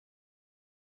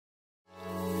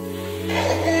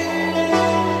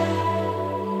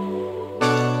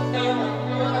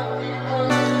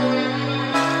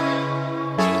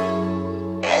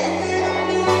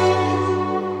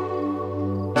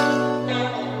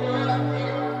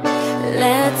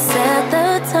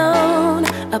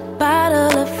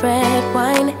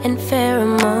and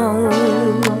pheromones.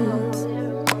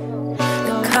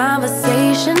 The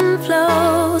conversation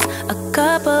flows a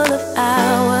couple of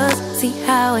hours, see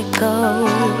how it goes.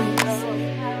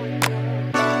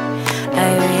 I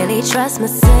really trust my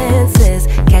senses,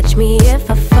 catch me if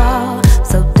I fall.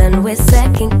 So done with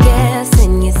second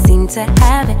guessing, you seem to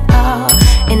have it all.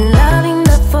 In loving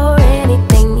the for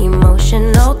anything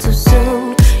emotional too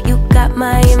soon. You got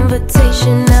my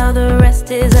invitation, now the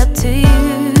rest is up to you.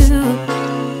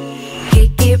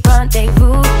 Kick it,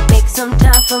 rendezvous, make some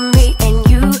time for me and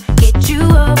you. Get you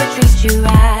over, treat you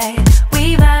right.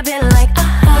 We vibing like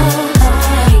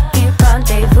Kick it,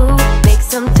 rendezvous, make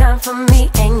some time for me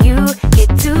and you. Get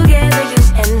together, you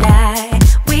and I.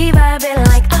 We vibing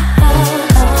like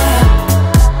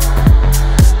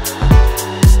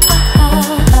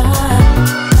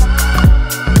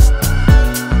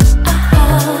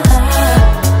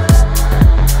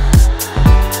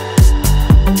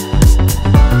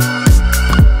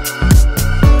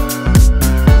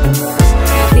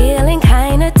feeling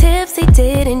kinda tipsy,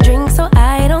 didn't drink so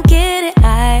I don't get it.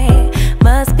 I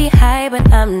must be high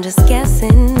but I'm just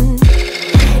guessing.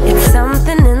 It's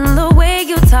something in the way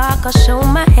you talk, I'll show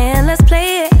my hand, let's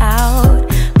play it out.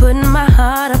 Putting my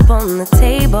heart up on the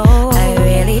table. I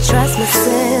really trust my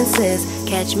senses,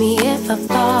 catch me if I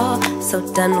fall. So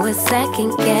done with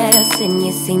second guessing,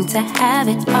 you seem to have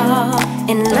it all.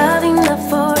 In loving the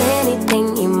for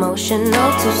anything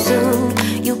emotional too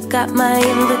soon. You got my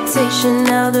invitation,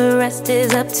 now the rest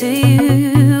is up to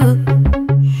you.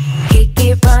 Kick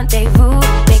it, rendezvous,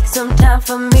 make some time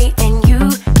for me and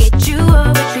you. Get you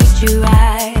over, treat you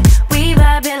right. We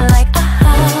vibing like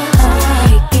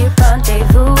Kick it,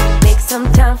 rendezvous, make some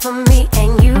time for me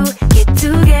and you. Get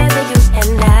together, you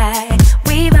and I.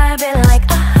 We vibing like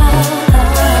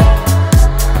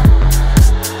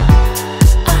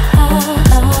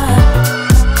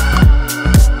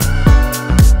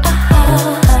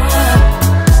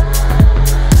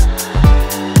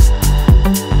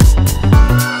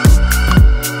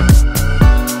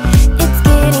it's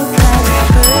getting kinda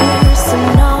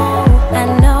personal. I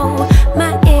know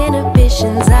my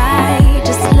inhibitions, I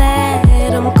just let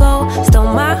them go.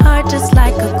 Stole my heart just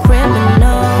like a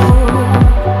criminal.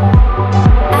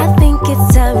 I think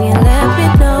it's time you let me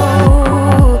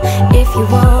know if you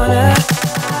wanna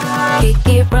kick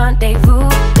it, rendezvous,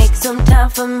 make some time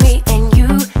for me and you.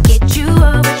 Get you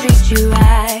over, treat you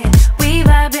right. We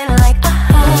vibing like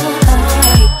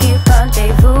kick it,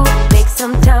 rendezvous, make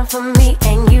some time for me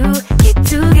and you. Get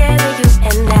together, you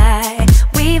and I.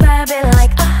 We vibing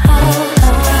like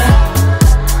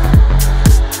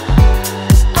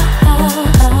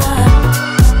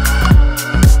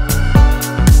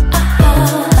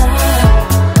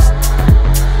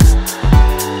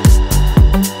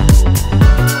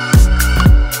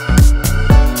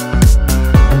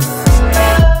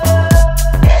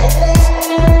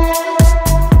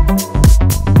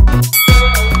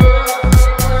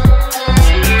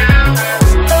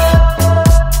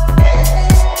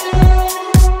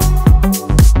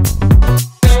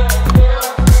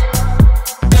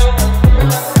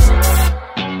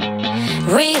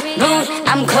reboot,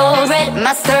 I'm cold red,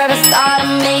 my service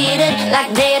automated,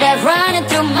 like data running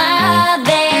through my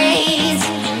veins.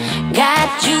 Got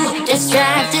you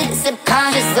distracted,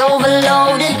 subconscious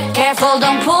overloaded. Careful,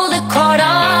 don't pull the cord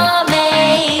on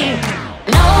me.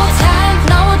 No time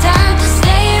to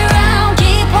stay around.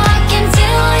 Keep walking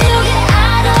till you get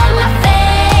out of my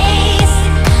face.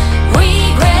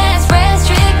 Regrets,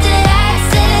 restricted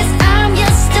access. I'm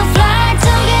just a flight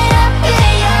to get up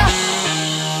in your.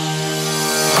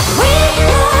 We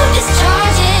love is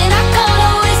charging. I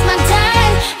can't waste my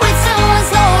time with someone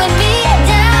slowing me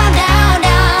down, down,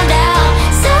 down, down.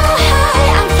 So high,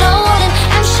 I'm floating,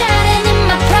 I'm shining in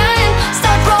my prime.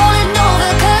 Start rolling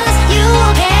over 'cause you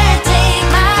can't take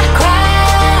my crown.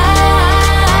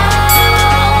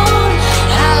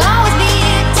 I'll always be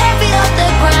 10 feet off the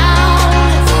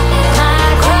ground. My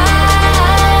crown.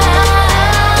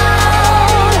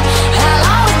 I'll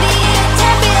always be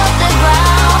 10 feet off the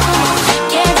ground.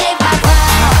 Can't take my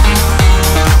crown.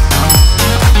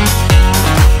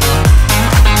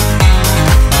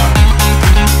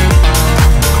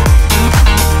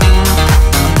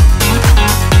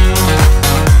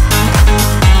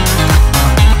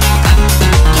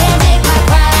 Can't take my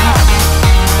crown.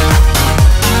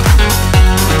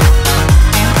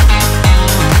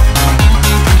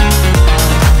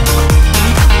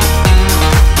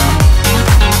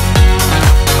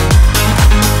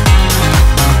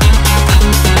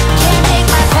 Can't take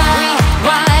my crown.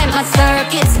 Rewind my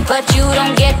circuits, but you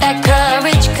don't get that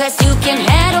courage, 'cause you can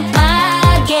handle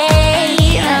my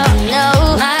game. Oh no,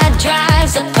 my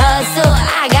drive's a puzzle.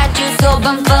 I got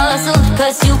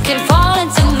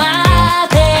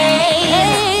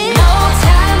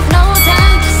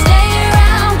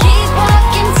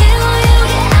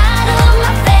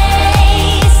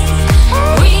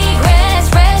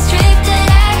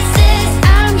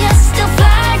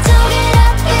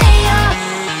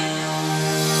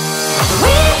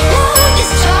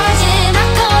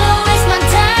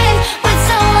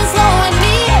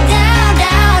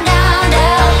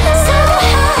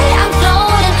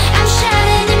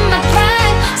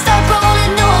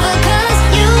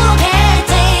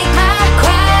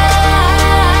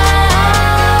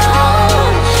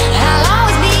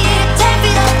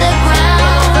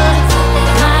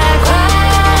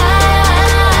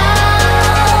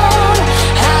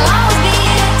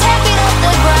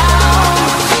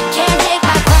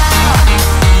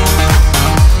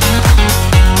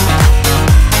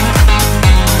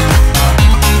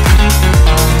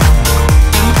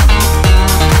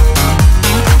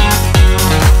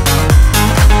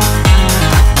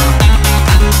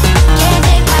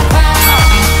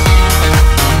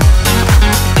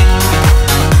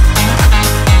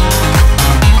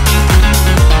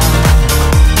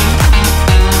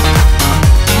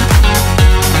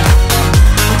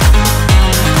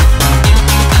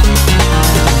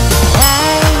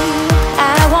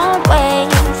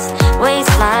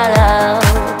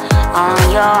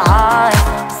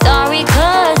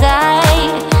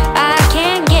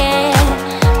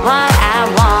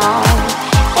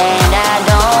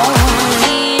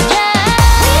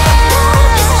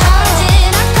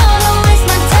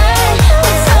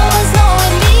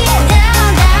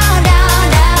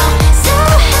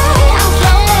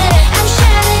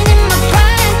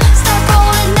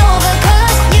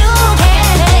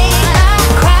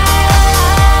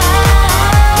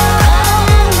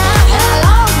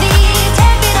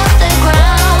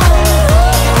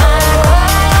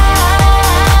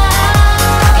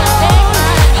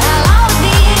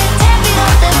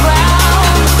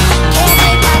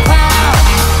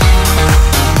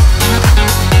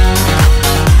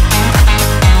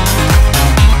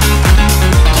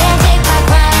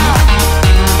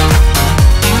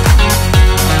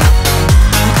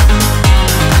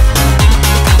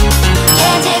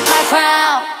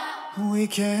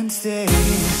can stay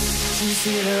to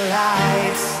see the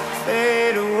lights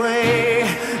fade away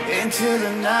into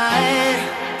the night.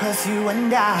 'Cause you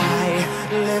and I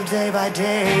live day by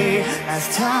day. As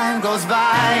time goes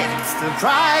by, it's the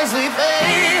price we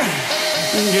pay.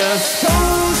 Just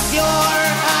close your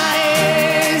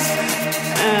eyes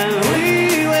and we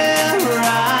will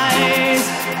rise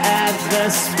at the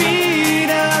speed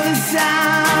of the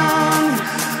sound.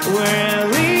 We're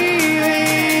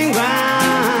leaving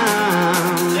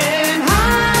ground in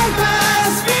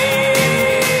hyperspeed,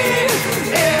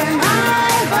 in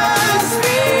hyperspeed,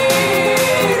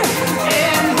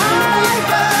 in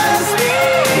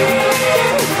hyperspeed,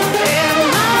 in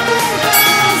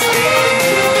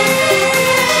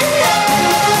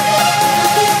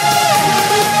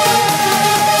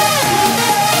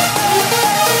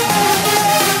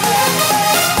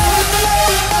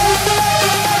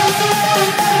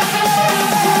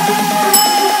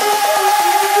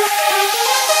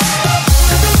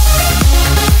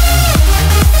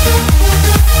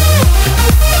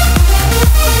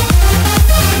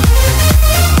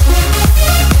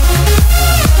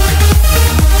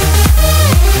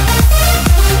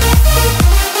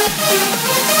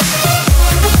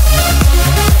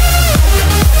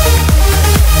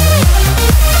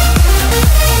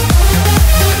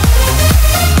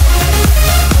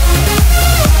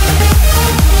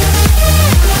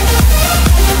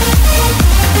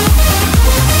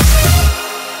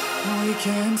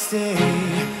can stay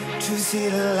to see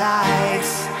the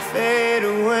lights fade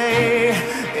away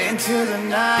into the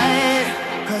night.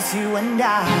 'Cause you and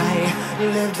I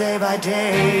live day by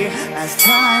day. As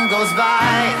time goes by,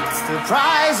 it's the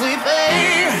price we pay.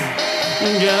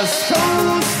 Just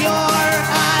close your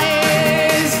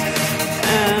eyes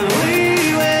and we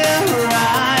will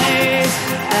rise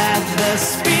at the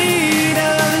speed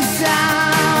of the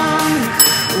sound.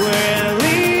 We're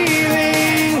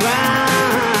leaving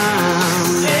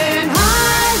ground in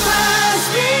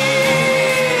hyperspeed,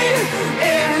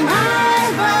 in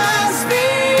hyperspeed,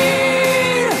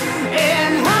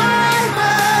 in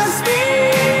hyperspeed,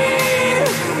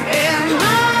 in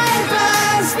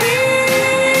hyperspeed,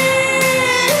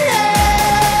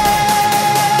 yeah.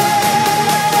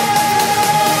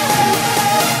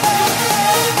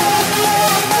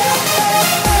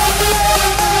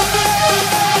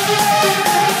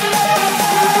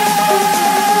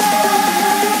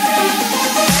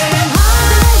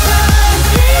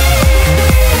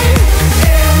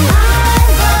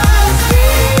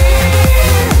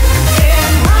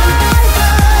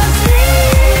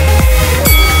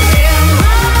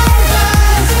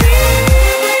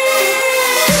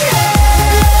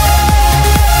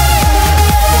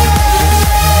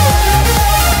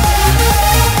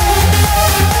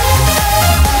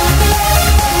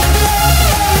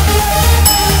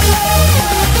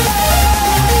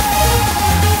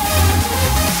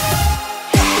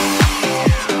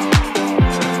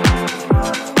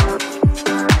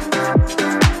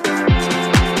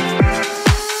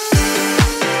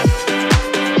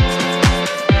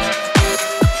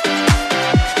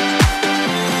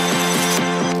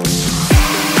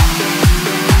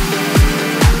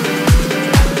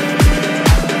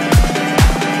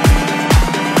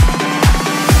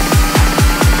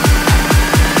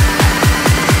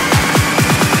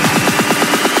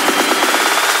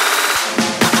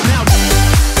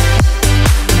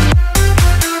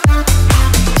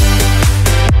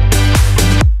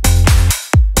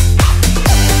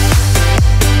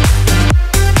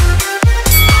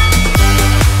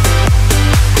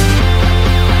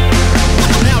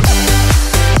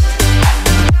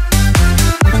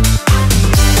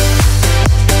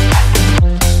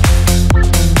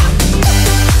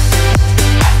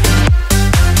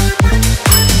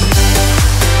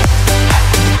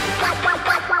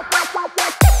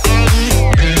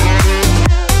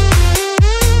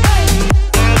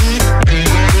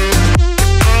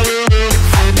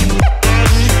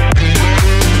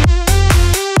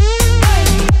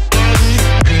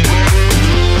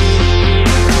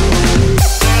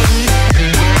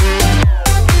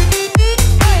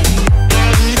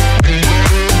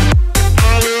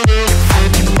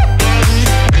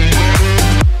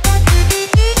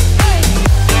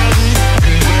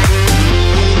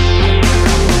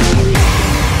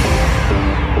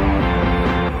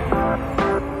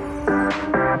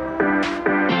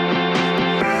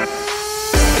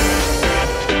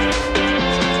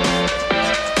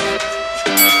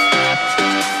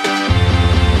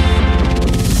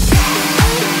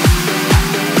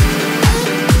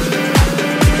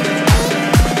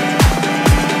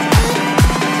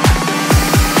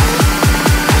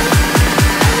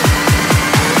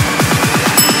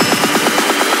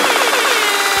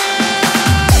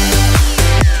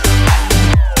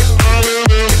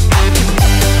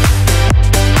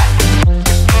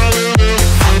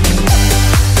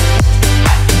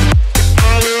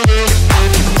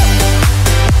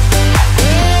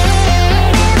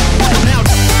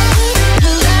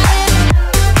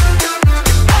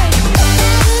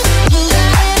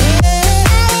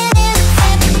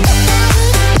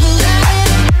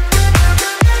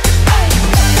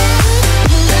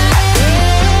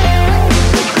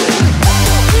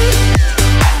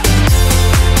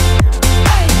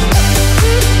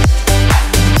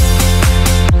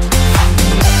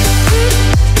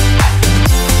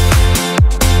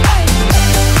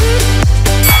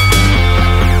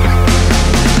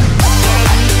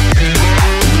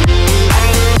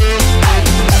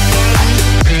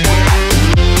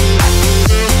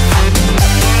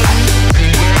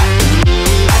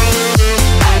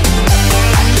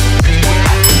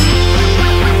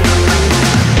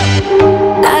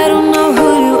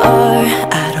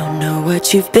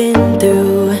 what you've been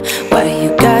through, why you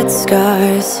got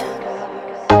scars.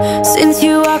 Since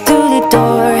you walked through the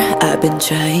door, I've been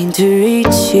trying to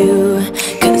reach you,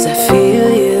 'cause I feel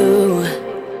you.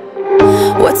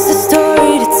 What's the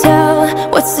story to tell?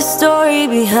 What's the story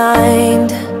behind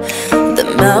the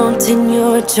mountain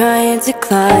you're trying to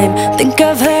climb? Think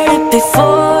I've heard it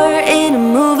before in a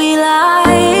movie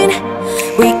line.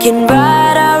 We can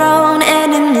write our own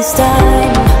ending this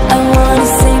time. I wanna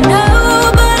say no,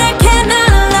 but I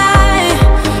cannot lie.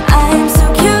 I'm so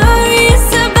curious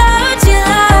about your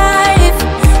life,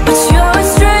 but you're a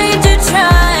stranger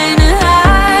trying to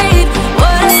hide.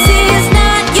 What I see is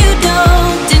not, you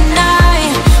don't deny.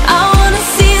 I wanna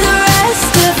see the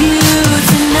rest of you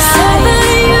tonight. Seven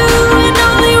of you and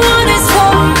only one is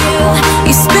for real.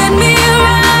 You spin me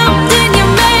around and you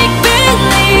make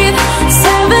believe.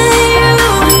 Seven of you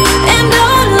and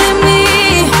only me.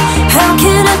 How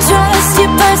can I trust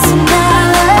your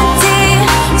personality?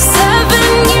 Seven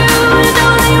you and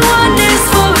only one is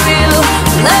for real.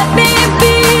 Let me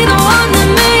be the one that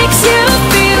makes you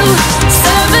feel.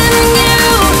 Seven you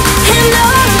and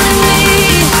only me.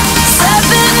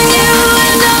 Seven you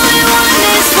and only one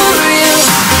is for real.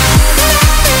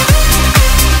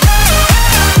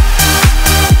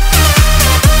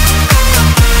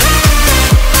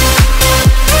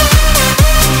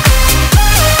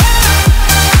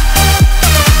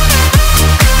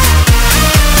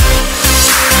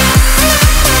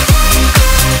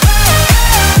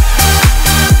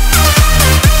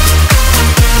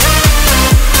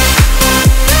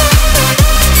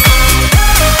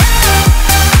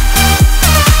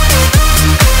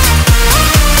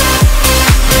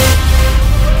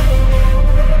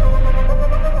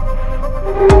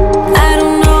 I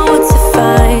don't know what to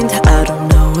find, I don't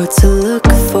know what to look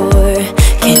for.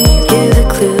 Can you give a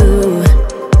clue?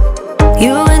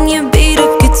 You and your beat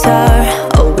up guitar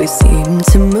always seem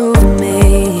to move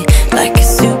me like a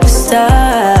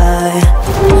superstar.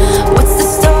 What's the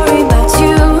story about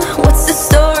you? What's the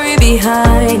story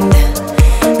behind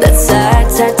that sad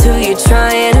tattoo you're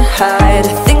trying to hide?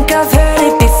 I think I've heard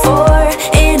it before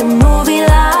in a movie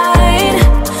line.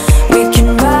 We can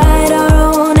write our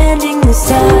own ending this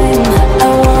time. I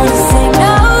wanna say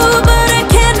no, but I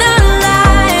cannot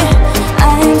lie.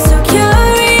 I'm so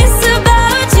curious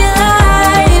about your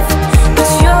life, but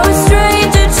you're a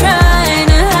stranger trying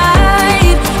to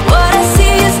hide. What I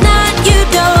see is not, you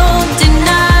don't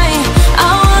deny. I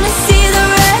wanna see the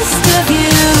rest of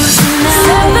you tonight.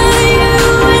 Seven of you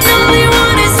and only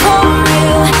one is for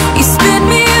real. You spin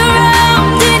me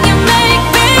around and you make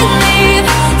believe.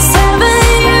 Seven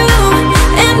of you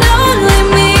and only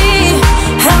me.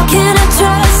 How can I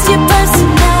trust your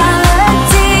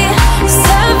personality?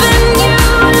 Seven you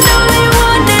and only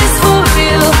one is for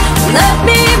real. Let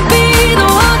me be the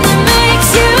one that makes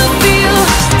you feel.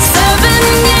 Seven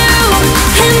you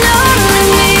and only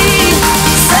me.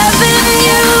 Seven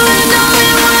you and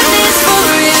only one is for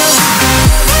real.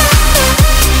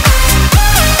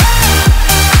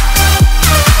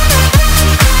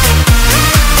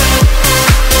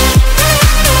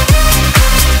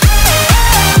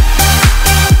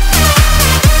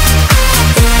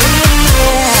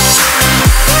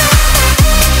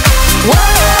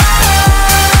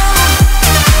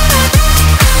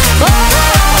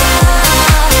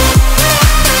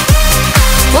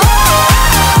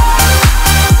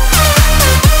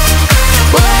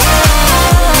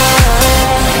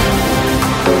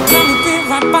 Let me be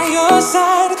right by your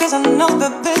side, 'cause I know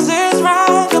that this is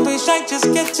right. Don't be shy, just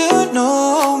get to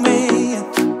know me.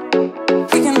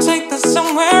 We can take this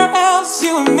somewhere else.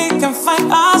 You and me can find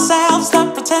ourselves. Stop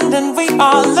pretending we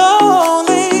are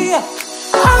lonely.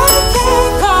 I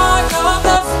can't call your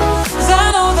bluff, 'cause I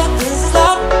know that this is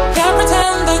love. Can't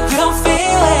pretend that you don't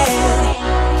feel it.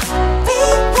 Be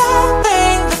that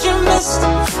thing that you missed.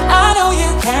 I know you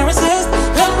can't resist.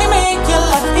 Let me make your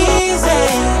life easy.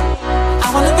 I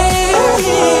wanna be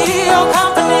your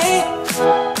company.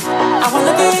 I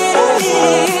wanna be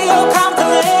your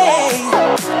company.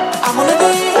 I wanna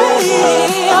be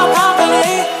your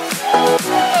company.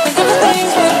 Think of the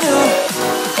things we do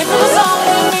if it was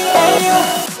only me and you.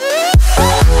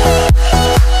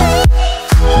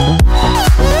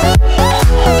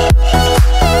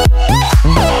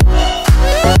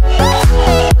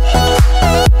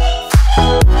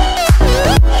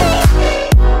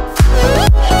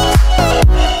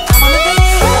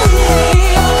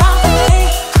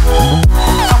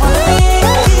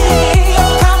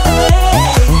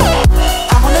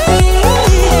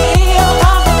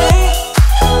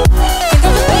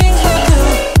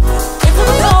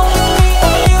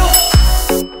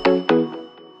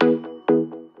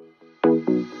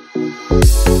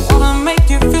 Wanna make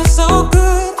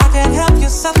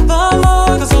set the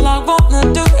mood, 'cause all I wanna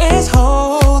do is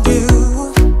hold you.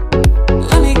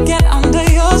 Let me get under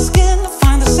your skin to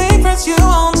find the secrets you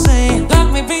won't say. Let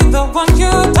me be the one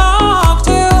you talk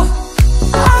to.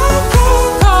 I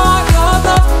can't call your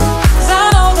bluff, 'cause I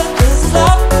know that this is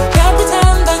love. Can't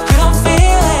pretend that you don't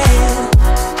feel it.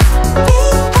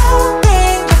 People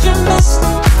think that you missed,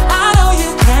 I know you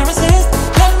can't resist.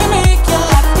 Let me make your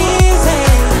life easy.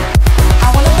 I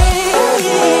wanna be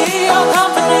your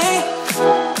company.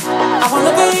 I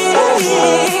wanna be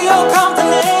your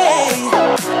company.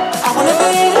 I wanna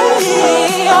be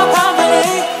your company.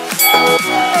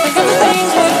 Think of the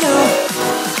things we do.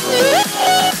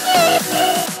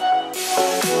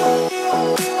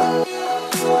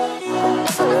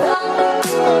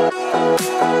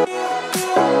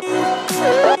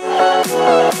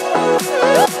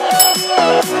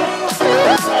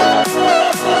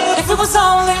 If it was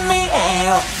only me and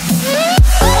you.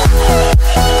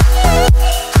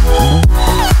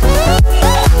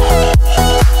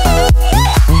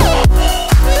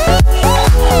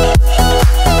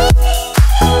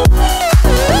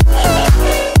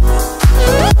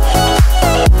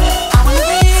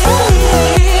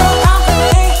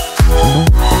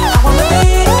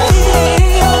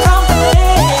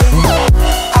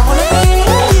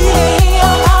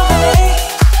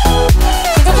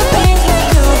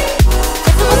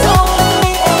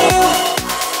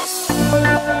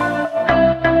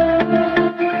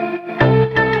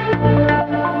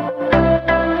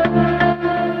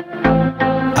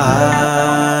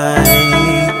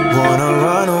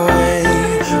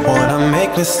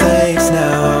 Mistakes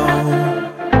now,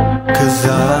 'cause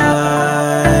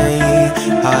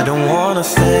I don't wanna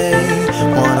stay.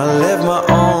 Wanna live my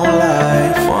own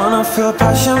life. Wanna feel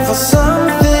passion for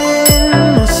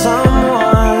something or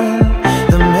someone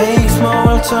that makes my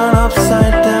world turn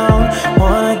upside down.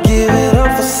 Wanna give it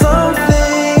up for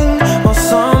something or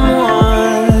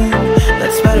someone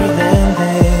that's better than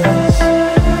this.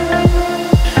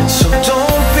 So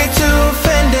don't be too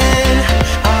offended,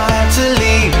 I have to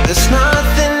leave. There's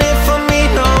nothing in for me,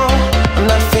 no, I'm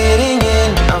not fitting in.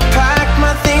 I've packed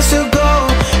my things to go.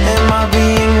 Am I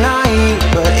being naive?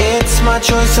 But it's my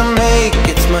choice to make.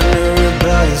 It's my new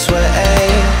rebellious way.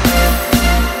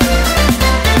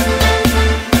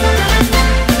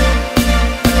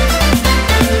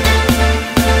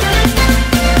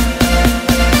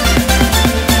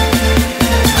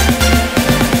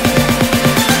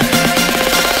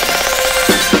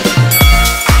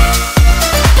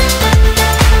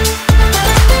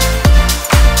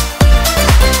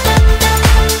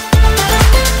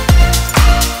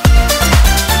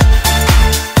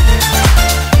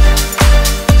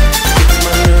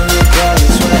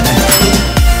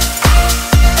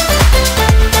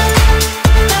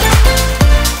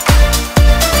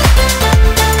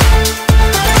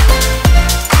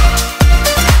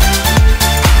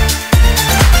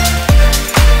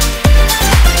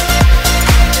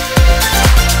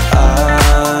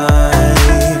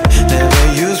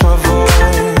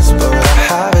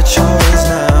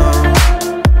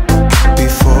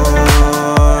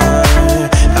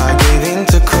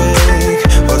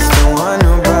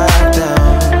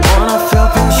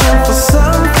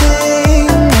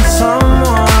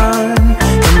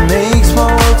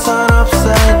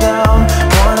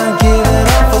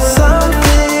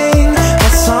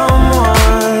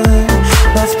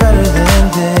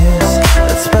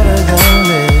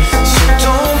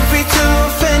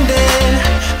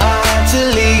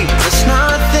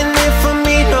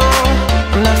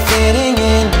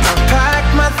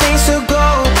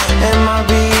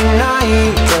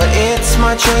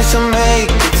 Choice to make.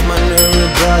 It's my new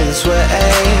rebellious way.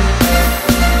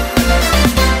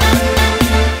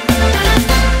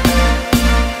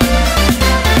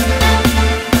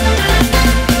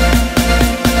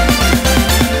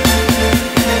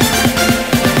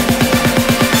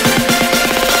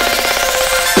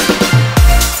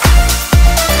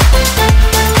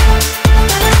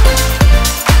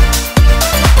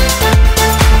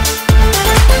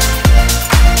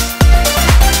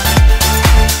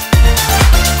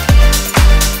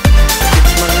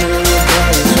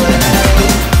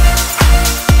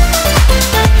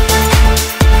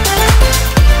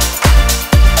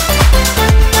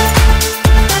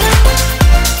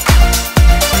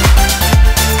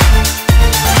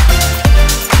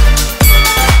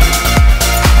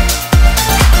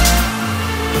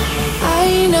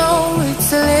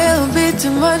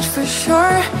 For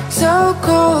sure, so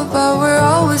cold, but we're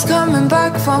always coming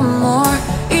back for more.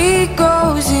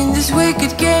 Egos in this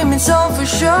wicked game, it's all for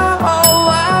sure. Oh,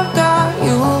 I've got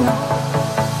you.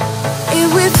 If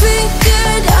we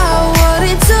figured out what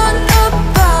it's all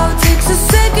about, takes a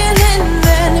second.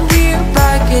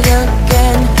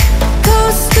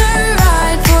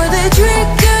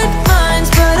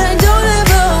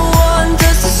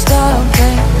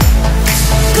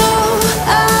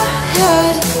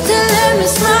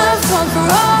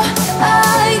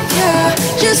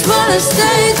 wanna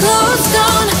stay close,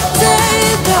 don't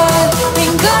say that.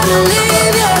 Ain't gonna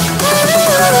leave ya.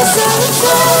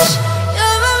 Sabotage.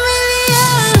 You're a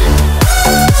million.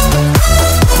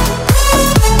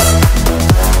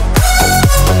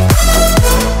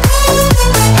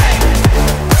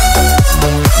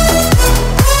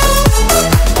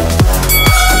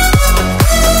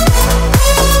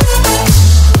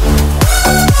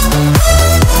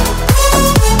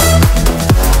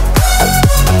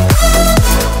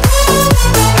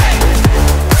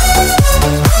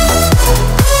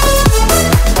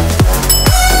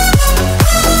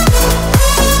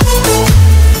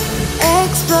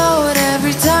 Explode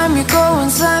every time you go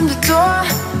and slam the door.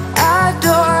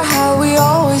 Adore how we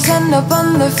always end up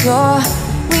on the floor.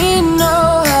 We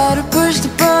know how to push the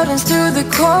buttons to the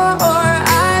core.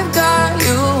 I've got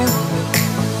you.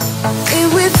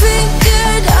 If we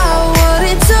figured out what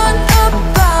it's all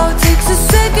about, takes a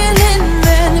second and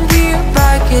then we're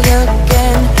back it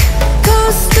again.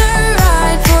 Coaster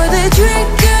ride for the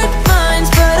triggered minds,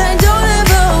 but I don't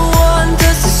ever want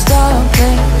us to stop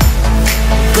it.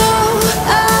 Go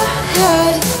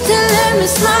ahead, to let me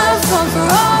smile for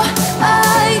all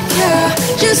I care.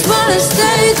 Just wanna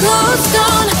stay close,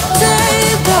 don't say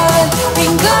that.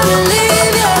 Ain't gonna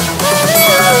leave ya.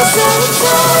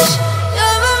 Sabotage.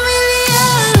 You're a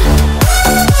million.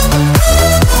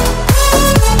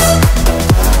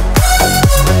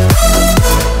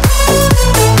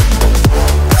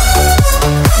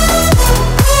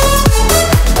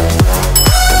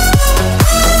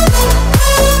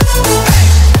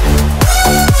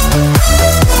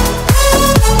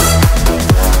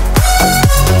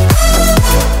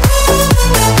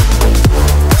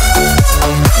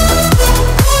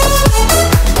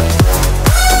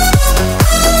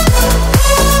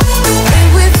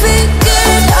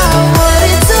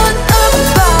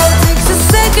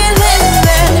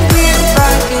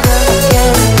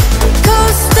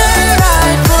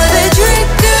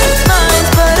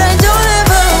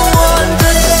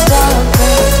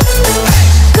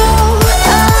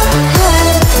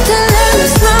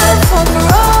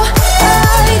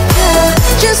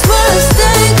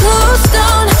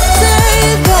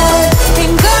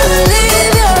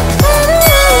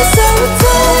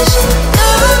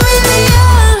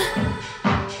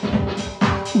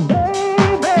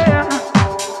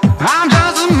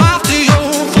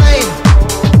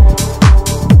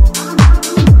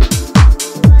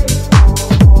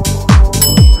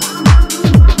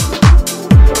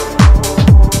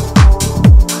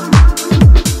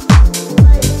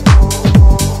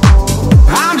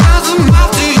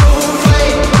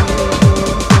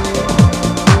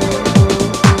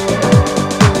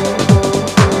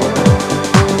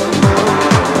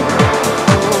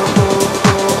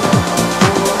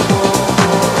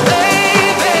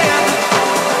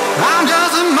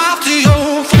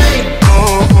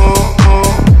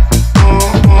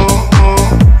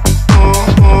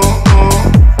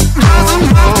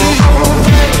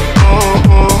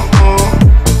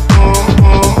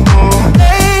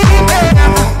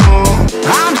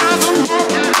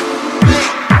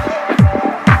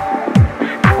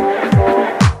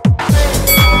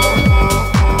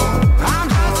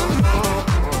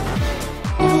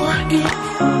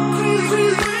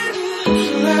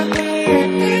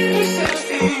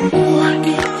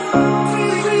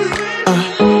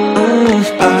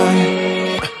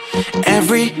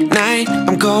 Every night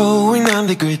I'm going on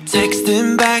the grid,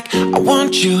 texting back, I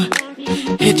want you.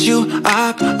 Hit you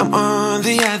up, I'm on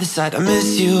the other side. I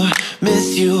miss you,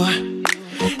 miss you.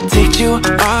 Take you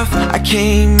off, I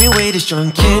came your way too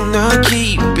strong. Cannot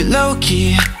keep it low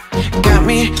key. Got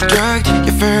me drugged,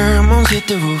 your pheromones hit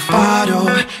the roof. Bottle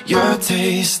your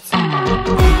taste.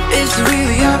 It's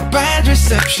really a bad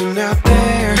reception out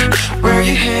there. Where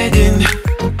you heading?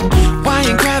 Why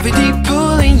ain't gravity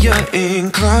pulling you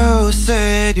in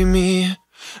closer to me?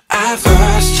 I've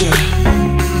lost you,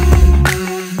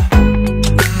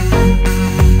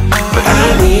 but I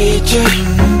need you,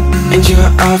 and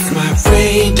you're off my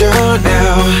radar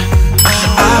now.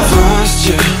 I've lost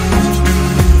you,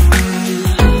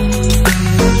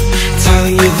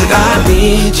 telling you that I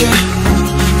need you,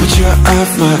 but you're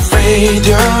off my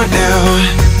radar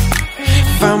now.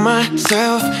 Found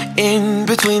myself in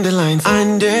between the lines,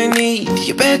 underneath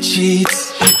your bed sheets.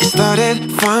 It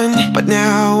started fun, but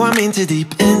now I'm in too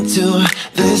deep into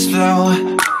this flow.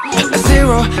 A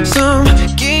zero-sum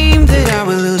game that I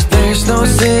will lose. There's no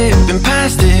zipping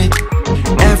past it.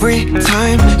 Every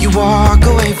time you walk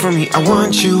away from me, I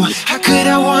want you. How could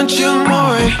I want you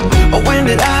more? Or when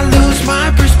did I lose my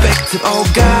perspective? Oh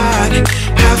God,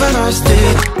 have I lost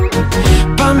it?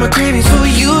 But my cravings for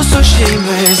you so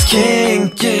shameless,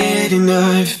 can't get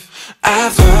enough.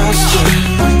 I've lost you,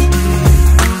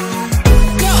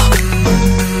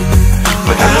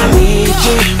 but I need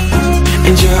you,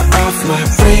 and you're off my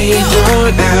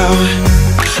radar now.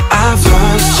 I've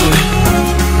lost you,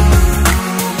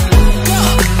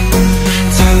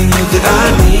 telling you that I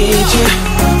need you,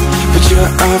 but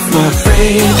you're off my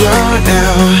radar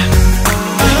now.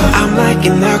 I'm like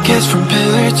an outcast from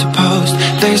pillar to post.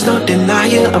 There's no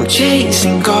denial, I'm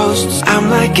chasing ghosts. I'm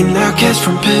like an outcast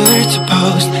from pillar to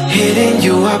post, hitting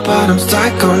you up but I'm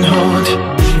stuck on hold.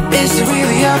 Is it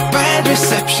really a bad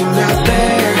reception out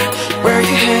there? Where are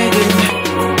you heading?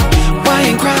 Why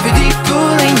ain't gravity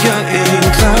pulling you in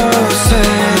closer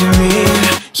to me?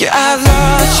 Yeah, I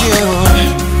lost you,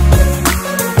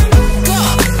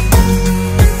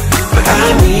 but I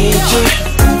need you,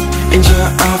 and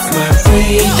you're off my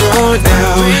radar now.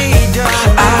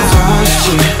 I've lost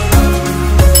you,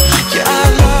 yeah, I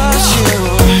lost you,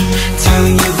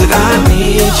 telling you that I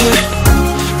need you,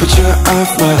 but you're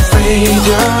off my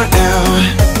radar now.